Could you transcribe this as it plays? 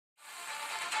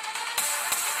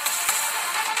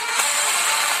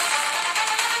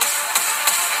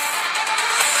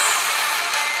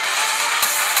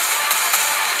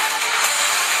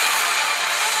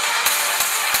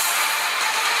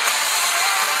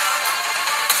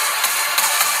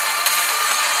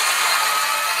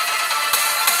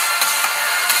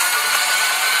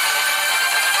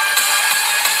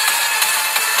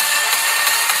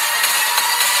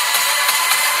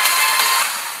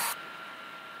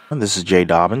This is Jay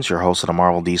Dobbins, your host of the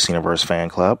Marvel DC Universe Fan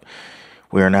Club.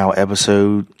 We are now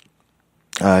episode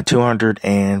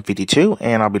 252,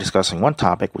 and I'll be discussing one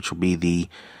topic, which will be the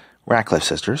Ratliff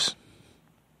sisters.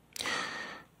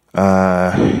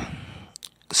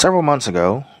 Several months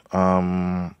ago,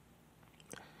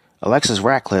 Alexis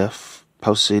Ratliff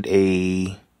posted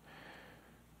a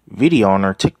video on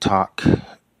her TikTok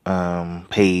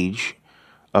page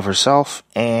of herself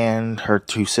and her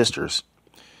two sisters.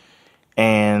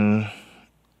 And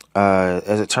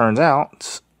as it turns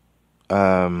out,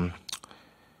 I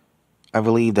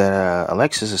believe that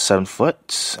Alexis is 7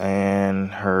 foot,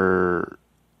 and her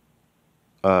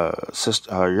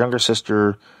younger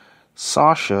sister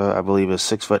Sasha, I believe, is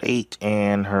 6'8",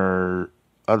 and her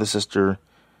other sister,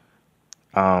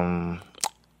 her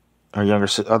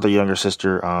other younger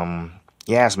sister,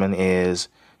 Yasmin, is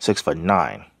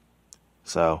 6'9".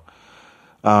 So,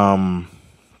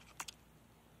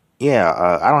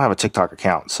 I don't have a TikTok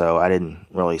account, so I didn't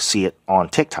really see it on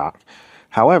TikTok.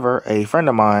 However, a friend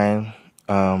of mine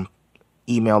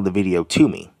emailed the video to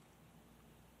me.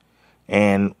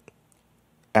 And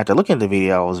after looking at the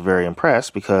video, I was very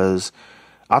impressed because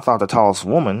I thought the tallest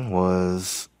woman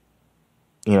was,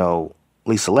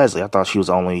 Lisa Leslie. I thought she was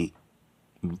the only,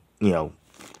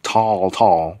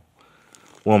 tall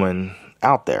woman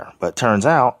out there. But turns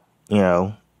out,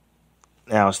 now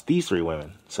it's these 3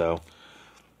 women. So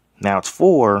now it's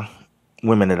 4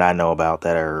 women that I know about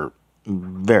that are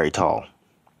very tall.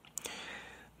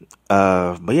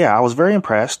 But yeah, I was very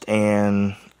impressed,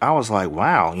 and I was like,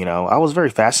 wow, I was very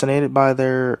fascinated by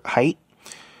their height.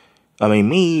 I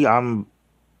mean, I'm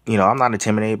not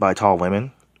intimidated by tall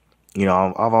women.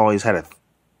 I've always had a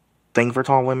thing for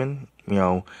tall women.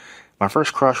 My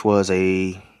first crush was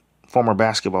a former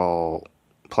basketball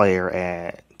player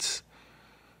at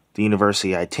the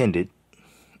university I attended.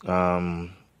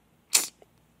 Her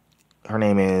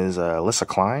name is Alyssa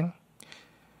Klein.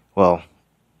 Well,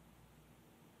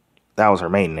 that was her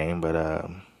maiden name, but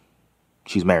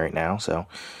she's married now. So,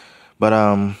 but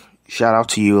shout out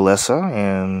to you, Alyssa,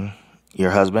 and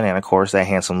your husband, and of course that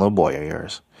handsome little boy of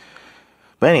yours.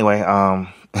 But anyway,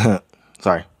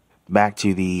 sorry. Back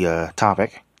to the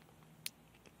topic.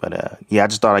 But I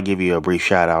just thought I'd give you a brief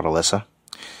shout out, Alyssa.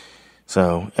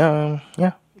 So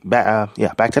back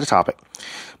to the topic.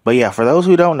 But yeah, for those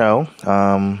who don't know,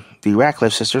 the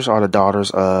Ratliff sisters are the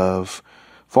daughters of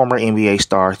former NBA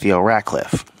star Theo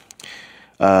Ratliff.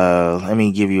 Let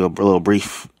me give you a little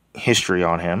brief history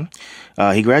on him.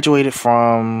 He graduated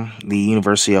from the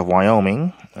University of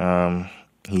Wyoming.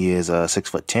 He is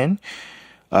 6'10".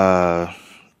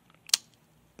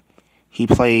 He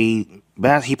played in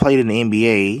the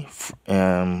NBA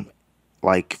from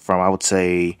I would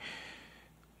say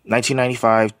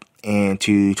 1995 and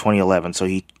to 2011. So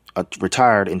he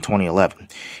retired in 2011.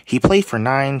 He played for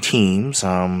 9 teams,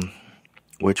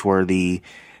 which were the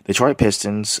Detroit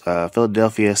Pistons,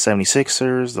 Philadelphia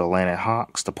 76ers, the Atlanta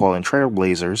Hawks, the Portland Trail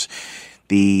Blazers,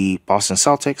 the Boston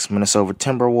Celtics, Minnesota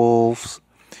Timberwolves,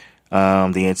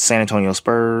 the San Antonio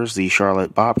Spurs, the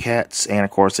Charlotte Bobcats, and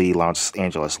of course the Los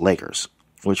Angeles Lakers,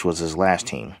 which was his last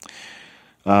team.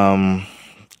 As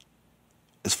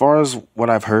far as what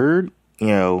I've heard,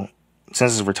 since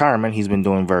his retirement, he's been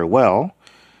doing very well.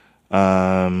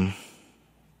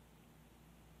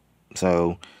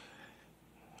 So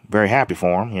very happy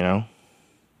for him,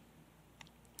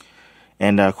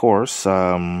 And of course,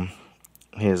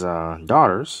 his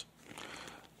daughters,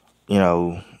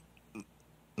 they're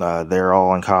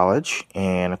all in college,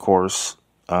 and of course,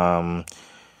 I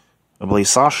believe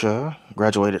Sasha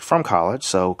graduated from college,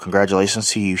 so congratulations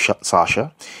to you,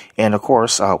 Sasha. And of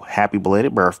course, happy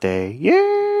belated birthday.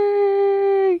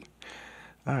 Yay!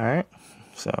 Alright,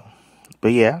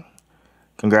 but yeah,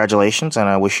 congratulations, and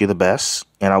I wish you the best,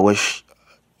 and I wish,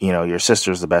 your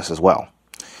sisters the best as well.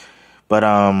 But,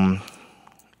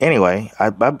 anyway, I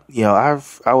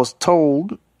was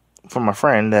told from my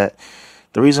friend that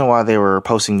the reason why they were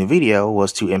posting the video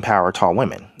was to empower tall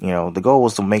women. The goal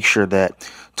was to make sure that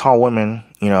tall women,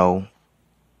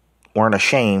 weren't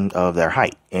ashamed of their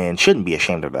height and shouldn't be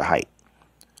ashamed of their height.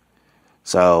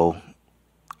 So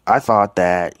I thought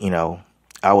that,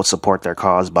 I would support their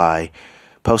cause by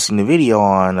posting the video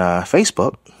on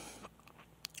Facebook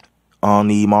on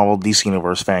the Marvel DC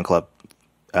Universe Fan Club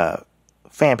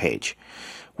fan page,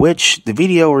 which the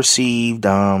video received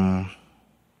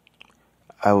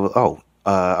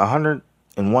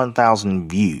 101,000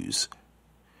 views,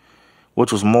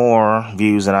 which was more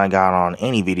views than I got on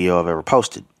any video I've ever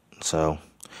posted. So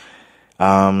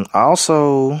I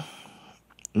also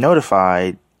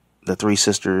notified the 3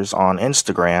 sisters on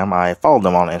Instagram. I followed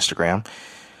them on Instagram,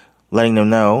 letting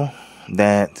them know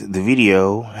that the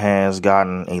video has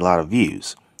gotten a lot of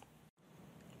views.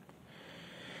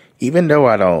 Even though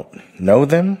I don't know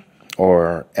them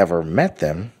or ever met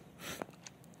them,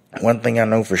 one thing I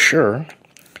know for sure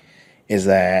is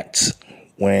that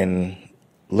when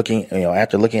looking,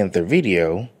 after looking at their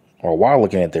video, or while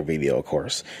looking at their video, of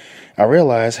course, I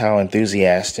realized how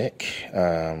enthusiastic,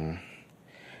 how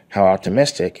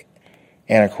optimistic,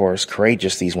 and of course,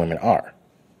 courageous these women are.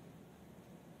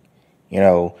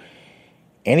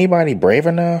 Anybody brave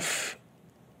enough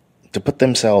to put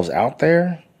themselves out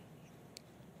there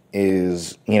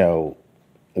is,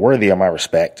 worthy of my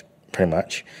respect, pretty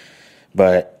much.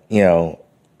 But,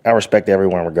 I respect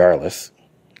everyone regardless.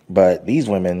 But these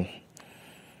women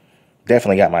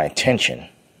definitely got my attention,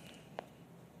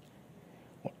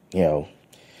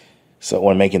 so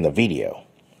when making the video.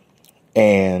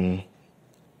 And,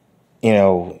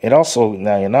 it also,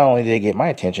 now not only did they get my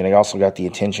attention, they also got the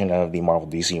attention of the Marvel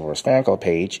DC Universe Fan Club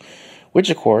page, which,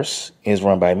 of course, is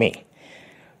run by me.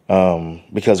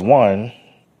 Because, one,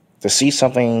 to see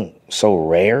something so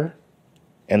rare,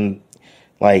 and,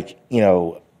 I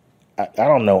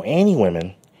don't know any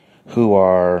women who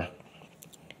are,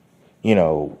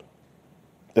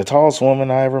 the tallest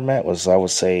woman I ever met was, I would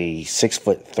say,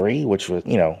 6'3", which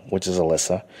is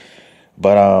Alyssa.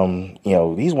 But,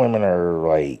 these women are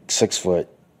like 6 foot,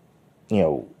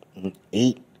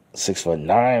 8,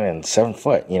 6'9", and 7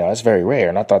 foot. It's very rare.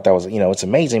 And I thought that was, it's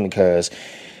amazing because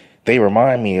they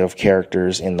remind me of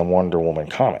characters in the Wonder Woman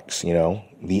comics,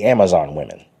 the Amazon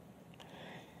women,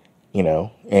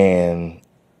 and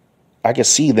I could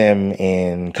see them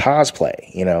in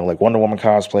cosplay, like Wonder Woman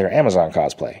cosplay or Amazon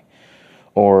cosplay,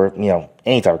 or,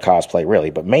 any type of cosplay really,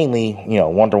 but mainly,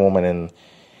 Wonder Woman and,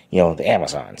 the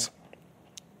Amazons.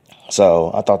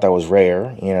 So I thought that was rare,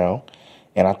 and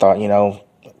I thought,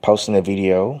 posting a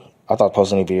video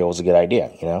was a good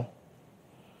idea,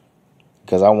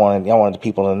 because I wanted the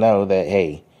people to know that,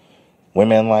 hey,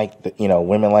 women like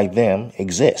them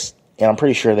exist. And I'm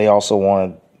pretty sure they also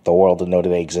wanted the world to know that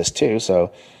they exist too.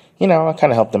 So, I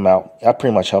kind of helped them out. I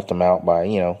pretty much helped them out by,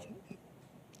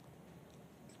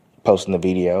 posting the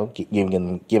video,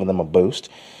 giving them a boost.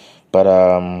 But,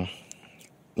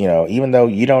 even though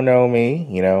you don't know me,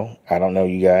 I don't know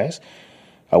you guys.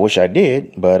 I wish I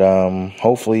did, but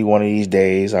hopefully one of these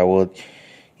days I will,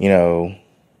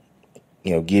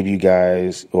 give you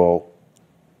guys,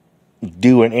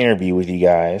 do an interview with you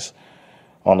guys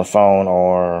on the phone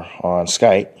or on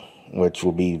Skype, which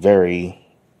will be very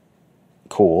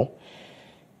cool.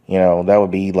 That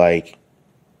would be like,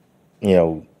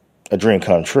 a dream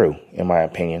come true, in my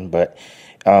opinion. But,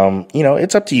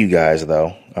 it's up to you guys,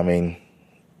 though. I mean,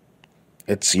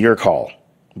 it's your call.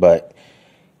 But,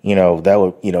 that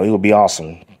would, it would be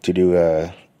awesome to do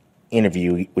a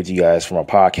interview with you guys from a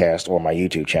podcast or my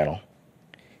YouTube channel.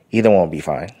 Either one would be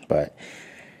fine. But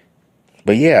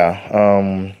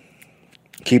yeah,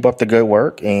 keep up the good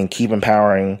work and keep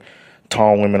empowering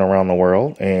tall women around the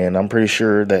world. And I'm pretty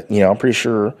sure that,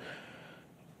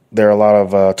 there are a lot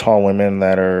of tall women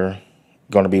that are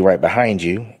going to be right behind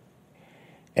you,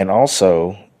 and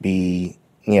also be,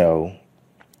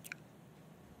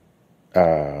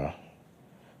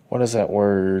 what is that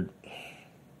word?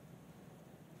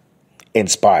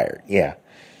 Inspired. Yeah.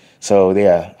 So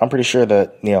yeah, I'm pretty sure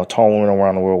that, tall women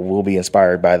around the world will be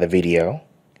inspired by the video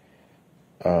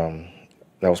that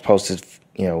was posted,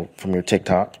 from your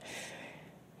TikTok.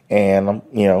 And,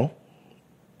 you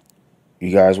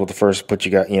guys will the first put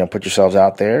yourselves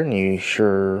out there, and you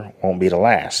sure won't be the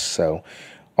last. So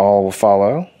all will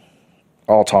follow.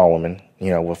 All tall women,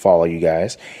 will follow you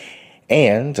guys.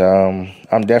 And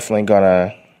I'm definitely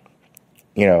gonna,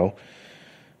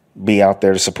 be out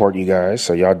there to support you guys.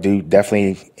 So y'all do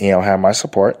definitely, have my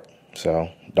support. So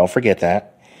don't forget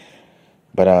that.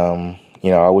 But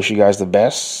I wish you guys the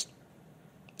best,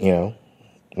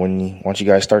 once you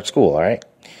guys start school, all right?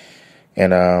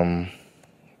 And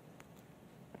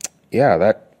yeah,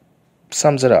 that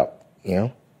sums it up,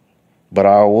 But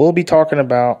I will be talking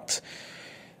about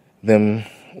them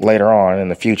later on in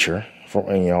the future,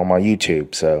 on my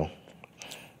YouTube. So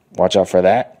watch out for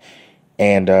that.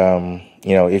 And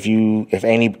if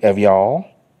any of y'all,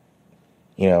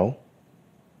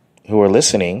 who are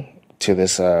listening to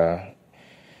this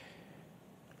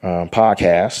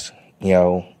podcast,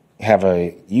 have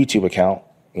a YouTube account,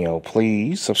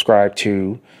 please subscribe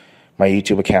to my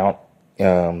YouTube account,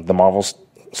 the Marvel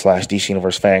 / DC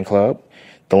Universe Fan Club.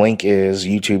 The link is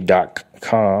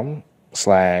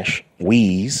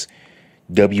youtube.com/Weez,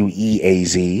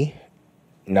 WEAZ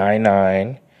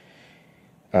 99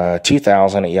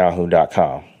 2000 at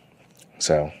yahoo.com.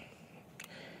 So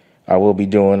I will be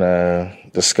doing a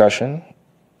discussion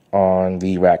on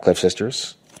the Ratliff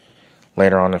sisters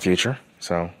later on in the future,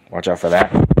 so watch out for that.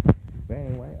 But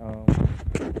anyway,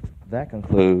 that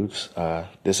concludes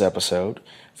this episode.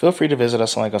 Feel free to visit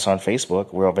us and like us on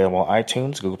Facebook. We're available on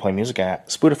iTunes, Google Play Music app,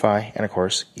 Spotify, and of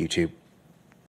course, YouTube.